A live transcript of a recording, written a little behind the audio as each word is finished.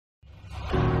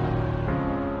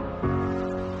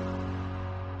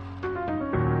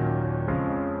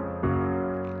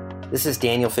This is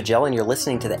Daniel Fagel, and you're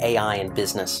listening to the AI in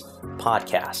Business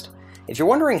podcast. If you're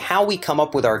wondering how we come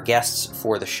up with our guests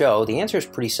for the show, the answer is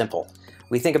pretty simple.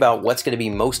 We think about what's going to be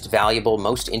most valuable,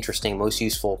 most interesting, most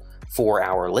useful for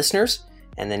our listeners,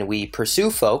 and then we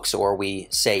pursue folks, or we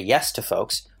say yes to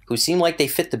folks, who seem like they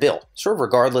fit the bill, sort of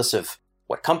regardless of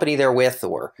what company they're with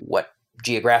or what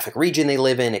geographic region they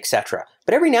live in, etc.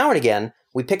 But every now and again,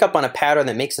 we pick up on a pattern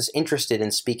that makes us interested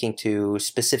in speaking to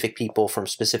specific people from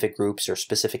specific groups or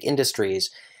specific industries.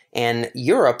 And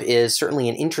Europe is certainly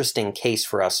an interesting case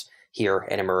for us here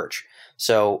at Emerge.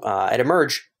 So at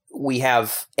Emerge, we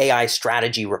have AI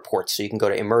strategy reports. So you can go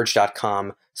to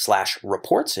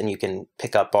emerge.com/reports and you can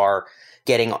pick up our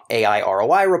Getting AI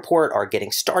ROI report, our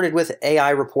Getting Started with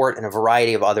AI report, and a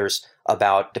variety of others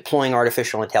about deploying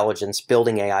artificial intelligence,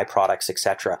 building AI products,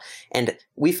 etc. And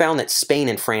we found that Spain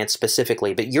and France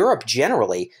specifically, but Europe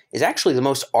generally, is actually the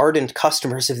most ardent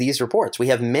customers of these reports. We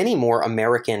have many more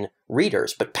American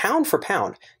readers, but pound for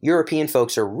pound, European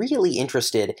folks are really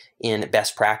interested in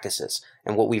best practices.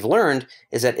 And what we've learned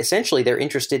is that essentially they're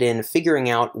interested in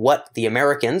figuring out what the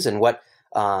Americans and what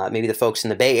maybe the folks in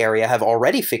the Bay Area have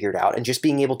already figured out, and just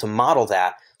being able to model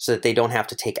that so that they don't have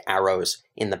to take arrows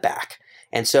in the back.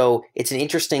 And so it's an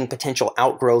interesting potential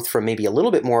outgrowth from maybe a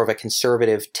little bit more of a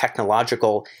conservative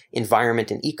technological environment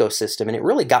and ecosystem. And it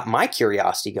really got my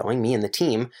curiosity going, me and the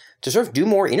team, to sort of do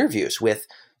more interviews with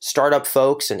startup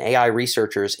folks and AI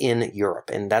researchers in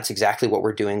Europe. And that's exactly what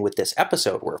we're doing with this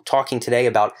episode. We're talking today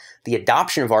about the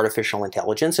adoption of artificial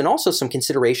intelligence and also some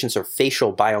considerations of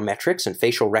facial biometrics and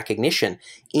facial recognition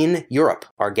in Europe.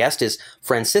 Our guest is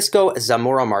Francisco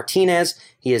Zamora Martinez.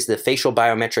 He is the facial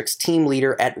biometrics team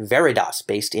leader at Veridas,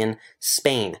 based in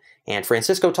Spain. And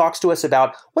Francisco talks to us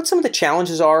about what some of the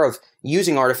challenges are of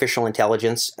using artificial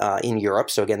intelligence in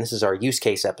Europe. So again, this is our use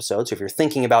case episode. So if you're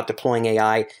thinking about deploying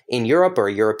AI in Europe, or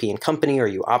a European company, or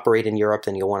you operate in Europe,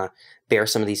 then you'll want to bear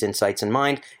some of these insights in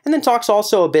mind. And then talks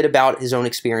also a bit about his own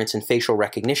experience in facial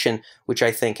recognition, which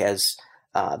I think as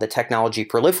the technology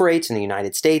proliferates in the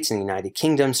United States, in the United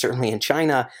Kingdom, certainly in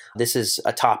China, this is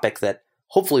a topic that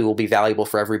hopefully will be valuable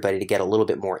for everybody to get a little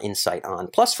bit more insight on.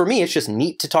 Plus, for me, it's just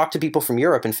neat to talk to people from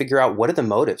Europe and figure out what are the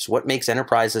motives, what makes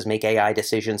enterprises make AI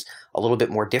decisions a little bit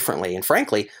more differently, and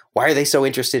frankly, why are they so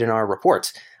interested in our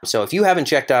reports? So if you haven't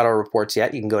checked out our reports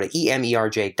yet, you can go to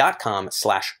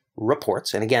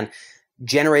emerj.com/reports. And again,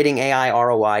 generating AI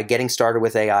ROI, getting started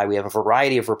with AI, we have a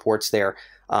variety of reports there.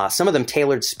 Some of them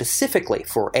tailored specifically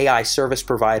for AI service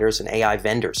providers and AI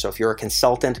vendors. So if you're a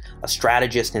consultant, a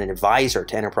strategist, and an advisor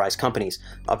to enterprise companies,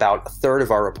 about a third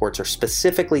of our reports are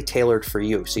specifically tailored for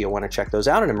you. So you'll want to check those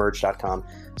out at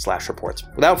emerge.com/reports.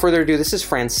 Without further ado, this is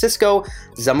Francisco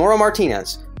Zamora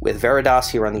Martinez with Veridas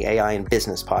here on the AI in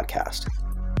Business podcast.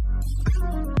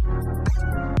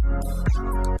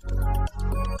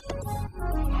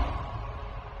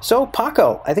 So,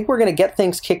 Paco, I think we're going to get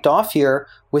things kicked off here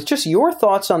with just your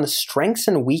thoughts on the strengths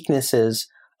and weaknesses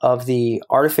of the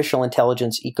artificial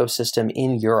intelligence ecosystem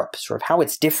in Europe, sort of how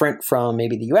it's different from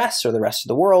maybe the US or the rest of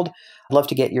the world. I'd love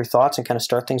to get your thoughts and kind of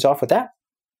start things off with that.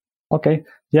 Okay,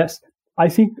 yes. I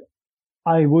think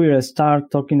I will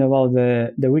start talking about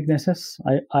the weaknesses.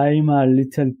 I have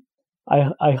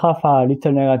a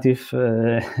little negative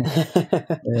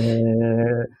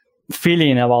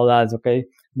feeling about that, okay?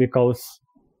 Because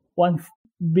one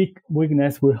big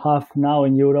weakness we have now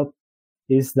in Europe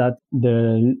is that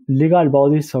the legal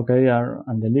bodies,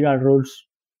 and the legal rules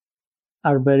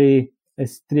are very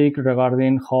strict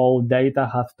regarding how data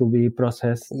have to be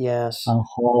processed. Yes. And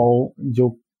how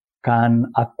you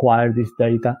can acquire this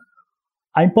data.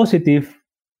 I'm positive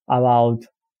about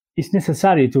it's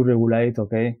necessary to regulate,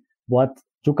 what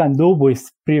you can do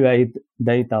with private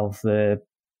data of the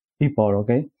people,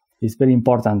 It's very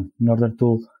important in order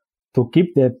to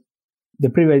keep the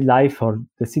private life or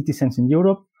the citizens in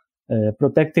Europe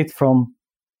protected from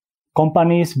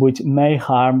companies which may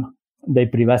harm their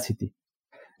privacy.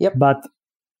 Yep. But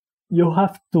you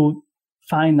have to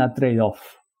find a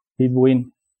trade-off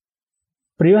between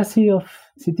privacy of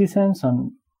citizens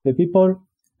and the people,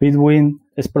 between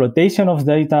exploitation of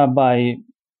data by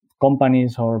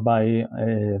companies or by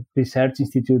research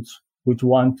institutes which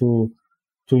want to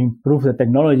improve the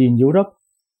technology in Europe,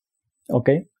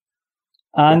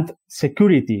 and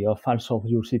security of also of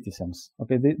your citizens.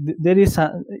 There is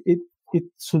it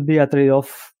should be a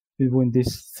trade-off between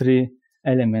these three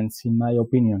elements, in my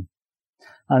opinion.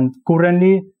 And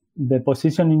currently, the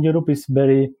position in Europe is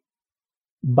very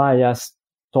biased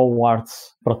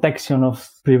towards protection of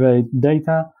private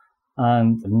data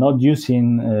and not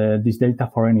using this data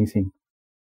for anything.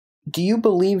 Do you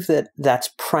believe that that's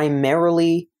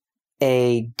primarily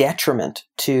a detriment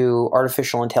to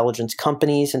artificial intelligence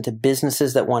companies and to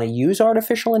businesses that want to use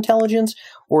artificial intelligence?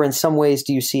 Or in some ways,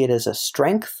 do you see it as a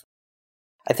strength?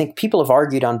 I think people have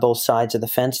argued on both sides of the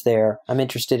fence there. I'm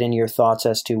interested in your thoughts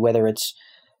as to whether it's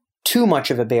too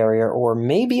much of a barrier or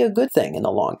maybe a good thing in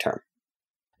the long term.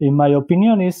 In my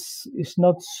opinion, it's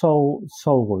not so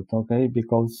good, okay?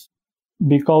 Because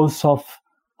of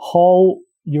how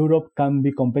Europe can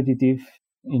be competitive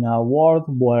in a world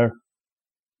where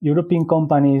European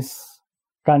companies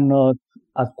cannot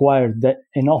acquire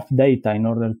enough data in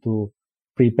order to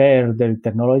prepare their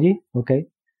technology, okay?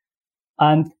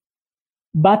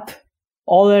 But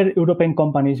other European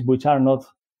companies which are not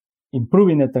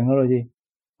improving the technology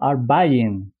are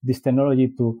buying this technology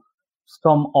to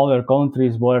some other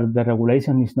countries where the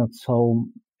regulation is not so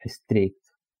strict.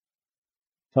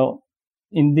 So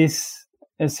in this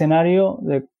scenario,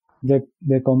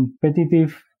 the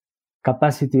competitive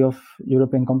capacity of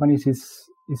European companies is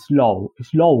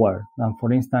lower than,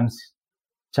 for instance,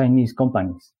 Chinese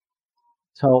companies.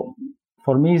 So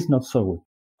for me, it's not so good.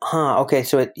 Okay,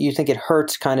 so you think it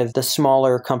hurts kind of the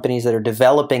smaller companies that are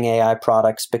developing AI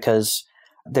products because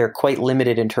they're quite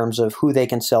limited in terms of who they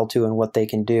can sell to and what they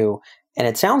can do. And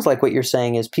it sounds like what you're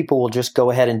saying is people will just go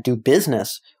ahead and do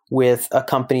business with a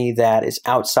company that is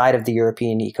outside of the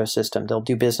European ecosystem. They'll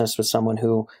do business with someone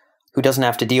who doesn't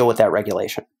have to deal with that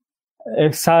regulation.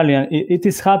 Exactly. And it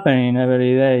is happening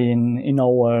every day in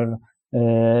our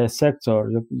sector.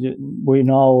 We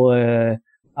know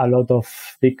a lot of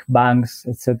big banks,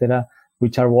 etc.,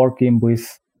 which are working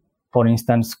with, for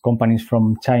instance, companies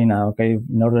from China, okay,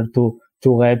 in order to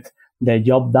get the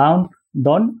job done,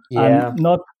 and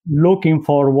not looking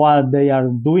for what they are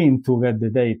doing to get the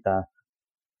data.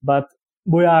 But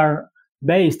we are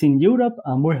based in Europe,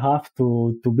 and we have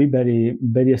to be very,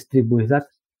 very strict with that.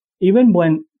 Even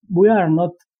when we are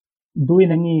not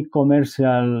doing any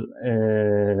commercial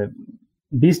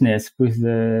business with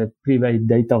the private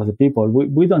data of the people,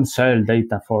 we don't sell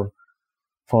data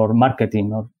for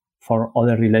marketing or for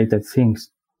other related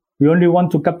things. We only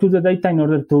want to capture the data in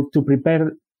order to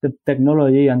prepare the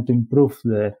technology and to improve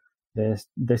the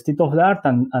state of the art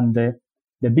and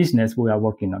the business we are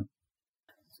working on.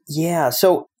 Yeah.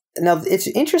 So now it's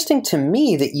interesting to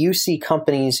me that you see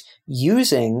companies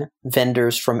using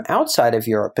vendors from outside of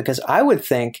Europe, because I would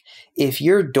think if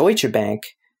you're Deutsche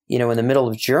Bank, in the middle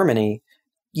of Germany,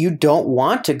 you don't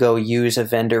want to go use a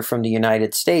vendor from the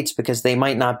United States because they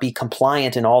might not be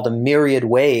compliant in all the myriad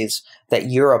ways that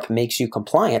Europe makes you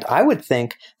compliant. I would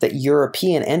think that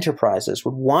European enterprises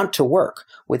would want to work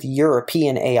with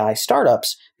European AI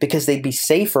startups because they'd be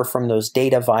safer from those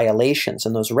data violations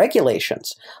and those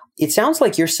regulations. It sounds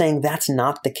like you're saying that's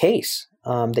not the case,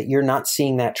 that you're not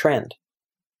seeing that trend.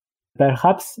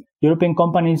 Perhaps European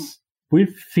companies will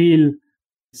feel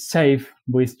safe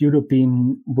with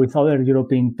other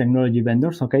European technology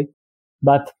vendors, okay?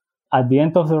 But at the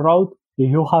end of the road,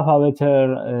 if you have a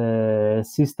better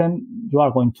system, you are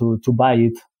going to buy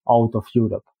it out of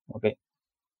Europe, okay?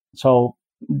 So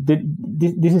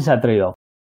this is a trade-off.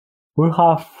 We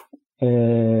have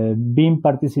been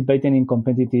participating in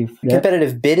competitive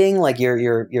bidding, like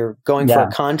you're going for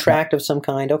a contract of some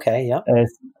kind. Okay, yeah,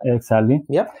 exactly.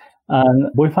 Yep.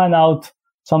 And we find out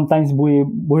sometimes we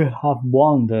have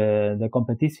won the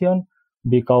competition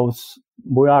because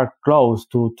we are close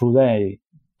to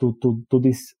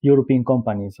these European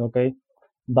companies, okay?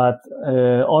 But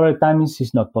other times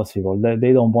it's not possible.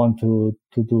 They don't want to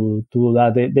do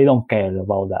that. They don't care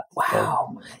about that.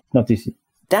 Wow. So it's not easy.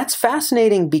 That's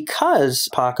fascinating because,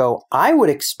 Paco, I would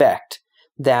expect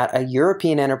that a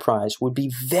European enterprise would be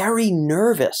very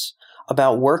nervous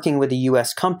about working with a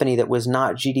U.S. company that was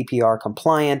not GDPR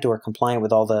compliant or compliant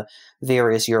with all the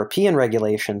various European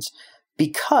regulations,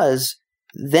 because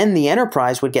then the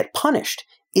enterprise would get punished.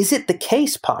 Is it the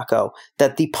case, Paco,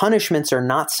 that the punishments are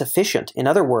not sufficient? In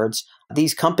other words,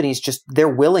 these companies they're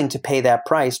willing to pay that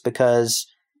price because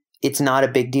it's not a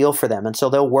big deal for them, and so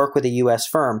they'll work with a U.S.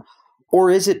 firm? Or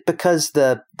is it because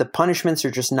the punishments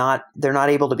are they're not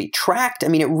able to be tracked? I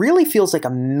mean, it really feels like a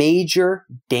major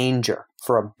danger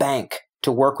for a bank to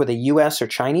work with a US or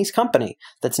Chinese company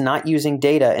that's not using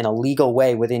data in a legal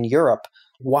way within Europe.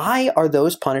 Why are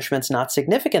those punishments not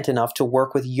significant enough to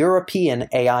work with European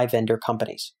AI vendor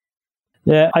companies?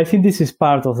 Yeah, I think this is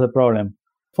part of the problem.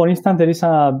 For instance, there is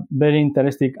a very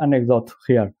interesting anecdote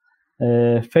here.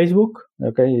 Facebook,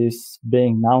 okay, is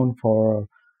being known for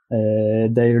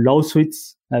their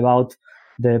lawsuits about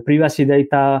the privacy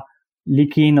data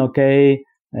leaking, okay,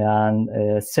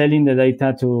 and selling the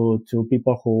data to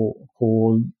people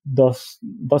who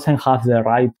doesn't have the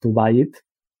right to buy it.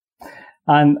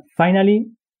 And finally,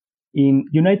 in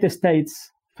United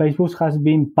States, Facebook has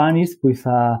been punished with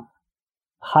a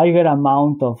higher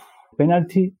amount of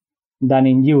penalty than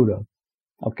in Europe.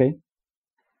 Okay.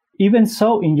 Even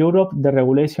so, in Europe, the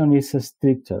regulation is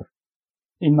stricter.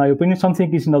 In my opinion,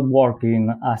 something is not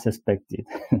working as expected.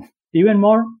 Even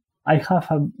more, I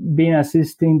have been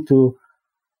assisting to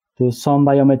some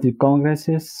biometric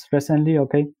congresses recently,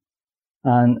 okay?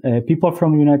 And people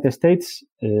from United States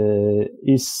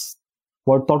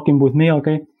were talking with me,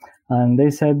 okay? And they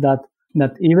said that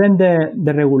even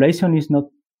the regulation is not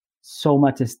so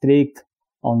much strict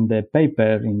on the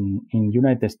paper in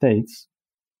United States.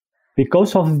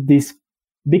 Because of these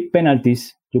big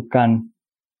penalties you can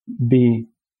be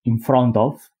in front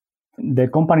of, the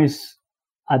companies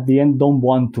at the end don't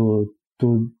want to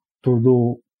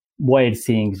do weird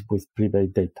things with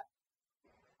private data.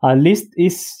 At least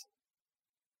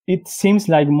it seems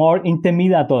like more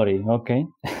intimidatory, okay?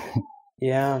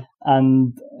 Yeah.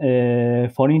 And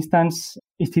for instance,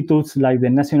 institutes like the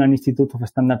National Institute of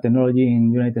Standard Technology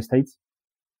in the United States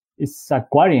is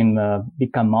acquiring a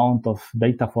big amount of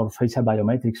data for facial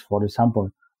biometrics, for example.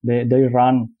 They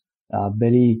run a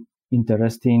very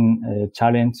interesting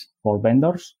challenge for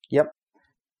vendors. Yep.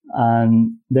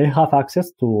 And they have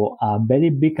access to a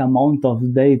very big amount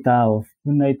of data of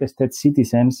United States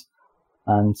citizens,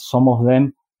 and some of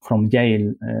them from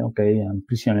jail, and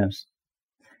prisoners.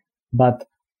 But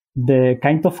the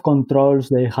kind of controls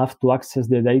they have to access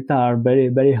the data are very,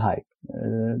 very high.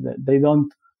 They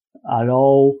don't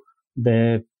allow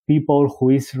the people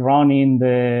who is running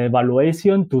the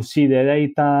evaluation to see the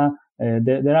data.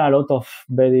 There are a lot of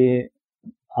very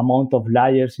amount of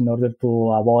layers in order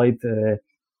to avoid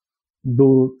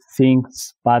do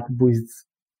things bad with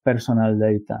personal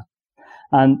data.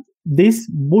 And this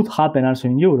would happen also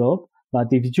in Europe,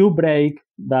 but if you break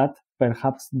that,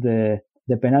 perhaps the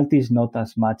penalty is not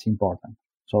as much important.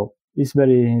 So it's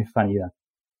very funny that.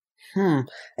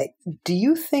 Do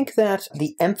you think that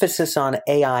the emphasis on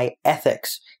AI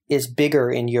ethics is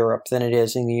bigger in Europe than it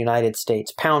is in the United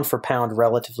States, pound for pound,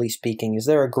 relatively speaking? Is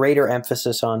there a greater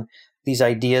emphasis on these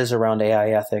ideas around AI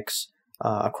ethics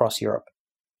across Europe?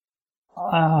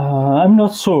 I'm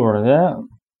not sure. Yeah?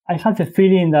 I have the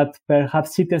feeling that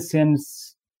perhaps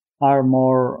citizens are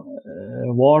more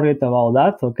worried about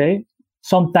that, okay?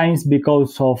 Sometimes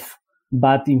because of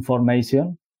bad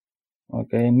information,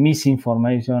 okay,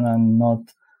 misinformation, and not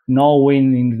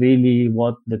knowing in really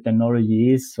what the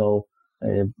technology is. So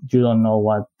you don't know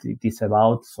what it is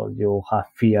about, so you have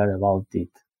fear about it.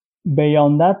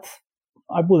 Beyond that,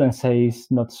 I wouldn't say it's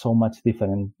not so much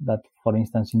different that, for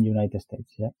instance, in the United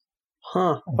States. Yeah.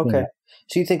 Okay.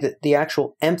 So you think that the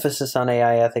actual emphasis on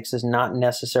AI ethics is not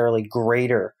necessarily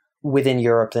greater within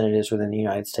Europe than it is within the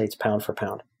United States, pound for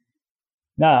pound?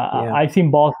 Yeah. I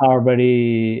think both are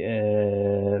very,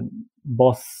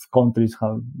 both countries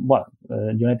have,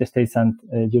 United States and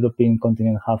European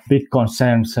continent have big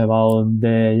concerns about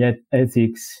the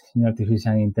ethics in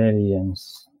artificial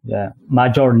intelligence. Yeah.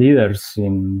 Major leaders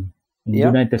in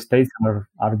United States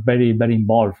are very, very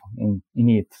involved in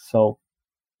it. So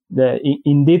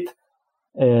indeed,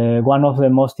 one of the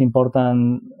most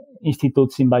important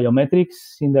institutes in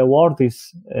biometrics in the world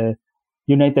is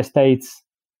United States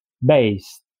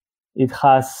based. It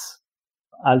is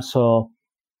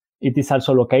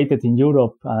also located in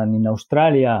Europe and in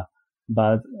Australia,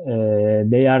 but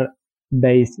they are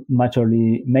based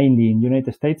mainly in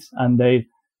United States, and their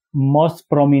most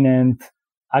prominent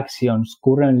actions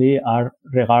currently are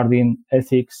regarding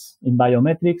ethics in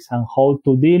biometrics and how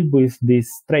to deal with this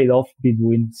trade-off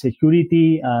between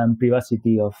security and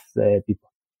privacy of the people.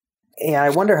 Yeah, I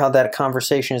wonder how that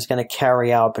conversation is going to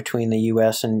carry out between the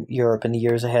U.S. and Europe in the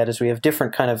years ahead, as we have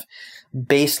different kind of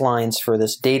baselines for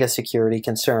this data security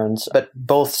concerns, but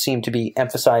both seem to be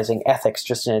emphasizing ethics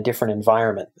just in a different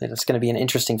environment. It's going to be an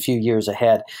interesting few years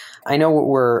ahead. I know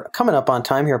we're coming up on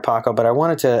time here, Paco, but I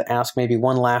wanted to ask maybe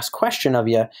one last question of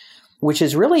you, which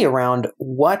is really around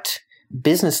what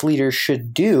business leaders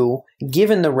should do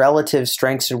given the relative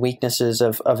strengths and weaknesses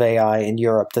of AI in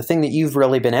Europe. The thing that you've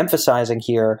really been emphasizing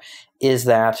here is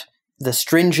that the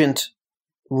stringent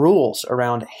rules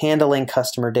around handling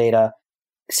customer data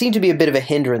seem to be a bit of a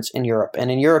hindrance in Europe.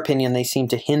 And in your opinion, they seem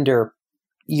to hinder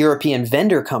European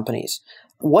vendor companies.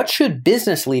 What should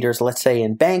business leaders, let's say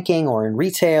in banking or in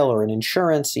retail or in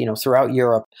insurance, throughout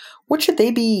Europe, what should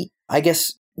they be, I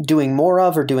guess, doing more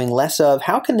of or doing less of?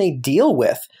 How can they deal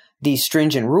with these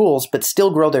stringent rules, but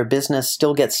still grow their business,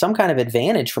 still get some kind of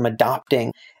advantage from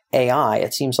adopting AI?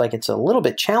 It seems like it's a little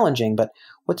bit challenging, but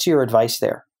what's your advice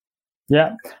there?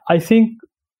 Yeah, I think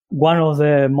one of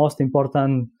the most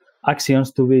important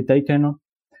actions to be taken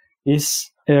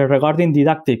is regarding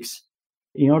didactics.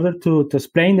 In order to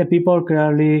explain the people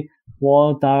clearly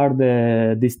what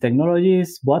are these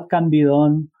technologies, what can be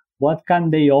done, what can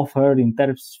they offer in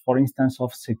terms, for instance,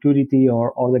 of security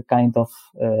or other kind of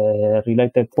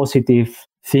related positive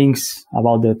things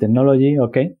about the technology,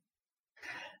 okay?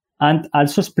 And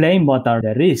also explain what are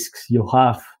the risks you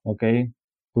have, okay,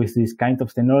 with this kind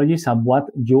of technologies and what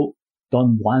you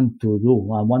don't want to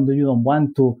do and what you don't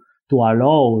want to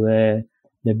allow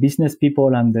the business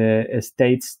people and the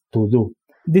states to do.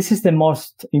 This is the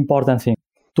most important thing,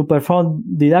 to perform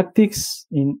didactics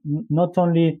in not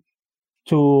only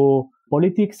to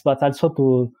politics, but also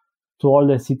to all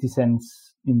the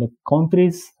citizens in the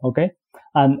countries, okay?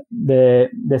 And the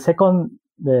second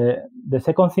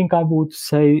thing I would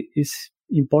say is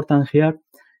important here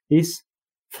is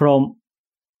from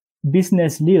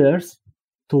business leaders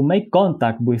to make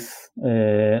contact with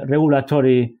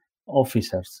regulatory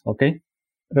officers, okay?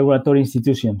 Regulatory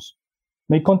institutions.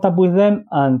 Make contact with them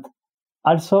and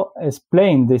also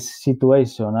explain this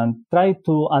situation and try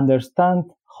to understand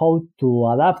how to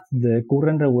adapt the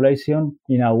current regulation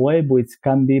in a way which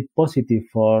can be positive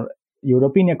for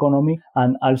European economy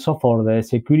and also for the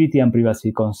security and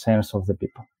privacy concerns of the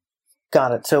people.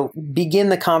 Got it. So begin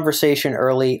the conversation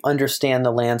early, understand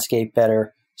the landscape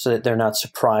better so that they're not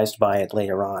surprised by it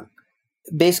later on.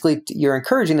 Basically, you're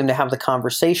encouraging them to have the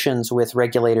conversations with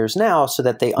regulators now so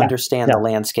that they understand the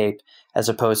landscape as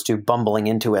opposed to bumbling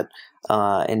into it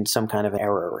in some kind of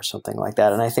error or something like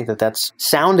that. And I think that that's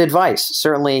sound advice.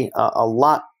 Certainly a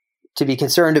lot to be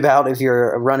concerned about if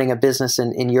you're running a business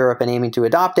in Europe and aiming to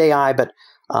adopt AI, but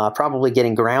probably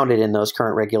getting grounded in those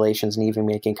current regulations and even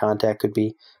making contact could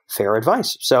be fair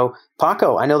advice. So,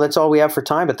 Paco, I know that's all we have for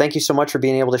time, but thank you so much for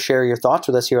being able to share your thoughts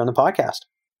with us here on the podcast.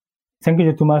 Thank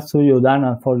you too much to you, Dan,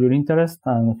 and for your interest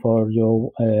and for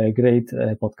your great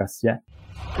podcast. Yeah.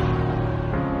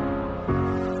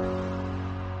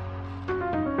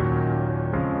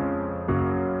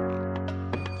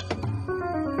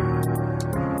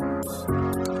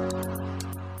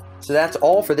 So that's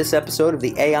all for this episode of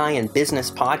the AI and Business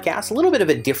Podcast. A little bit of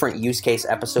a different use case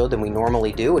episode than we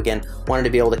normally do. Again, wanted to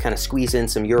be able to kind of squeeze in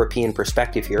some European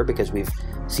perspective here because we've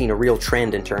seen a real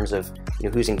trend in terms of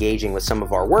who's engaging with some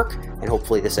of our work, and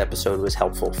hopefully this episode was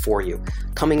helpful for you.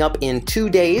 Coming up in 2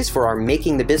 days for our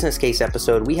Making the Business Case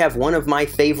episode, we have one of my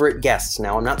favorite guests.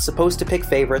 Now, I'm not supposed to pick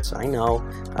favorites. I know,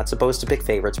 not supposed to pick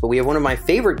favorites, but we have one of my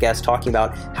favorite guests talking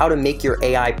about how to make your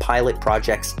AI pilot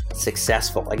projects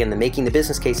successful. Again, the Making the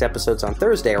Business Case episodes on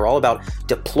Thursday are all about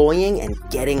deploying and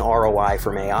getting ROI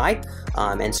from AI.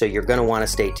 And so you're going to want to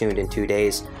stay tuned in 2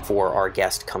 days for our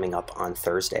guest coming up on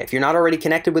Thursday. If you're not already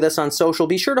connected with us on social,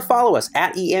 be sure to follow us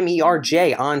at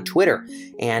EMERJ on Twitter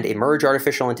and Emerge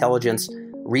Artificial Intelligence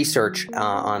Research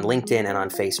on LinkedIn and on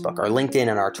Facebook. Our LinkedIn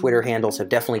and our Twitter handles have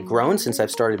definitely grown since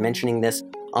I've started mentioning this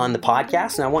on the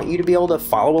podcast, and I want you to be able to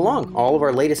follow along. All of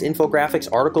our latest infographics,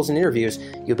 articles, and interviews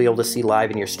you'll be able to see live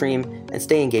in your stream and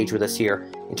stay engaged with us here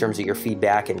in terms of your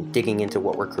feedback and digging into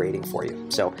what we're creating for you.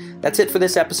 So that's it for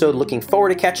this episode. Looking forward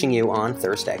to catching you on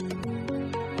Thursday.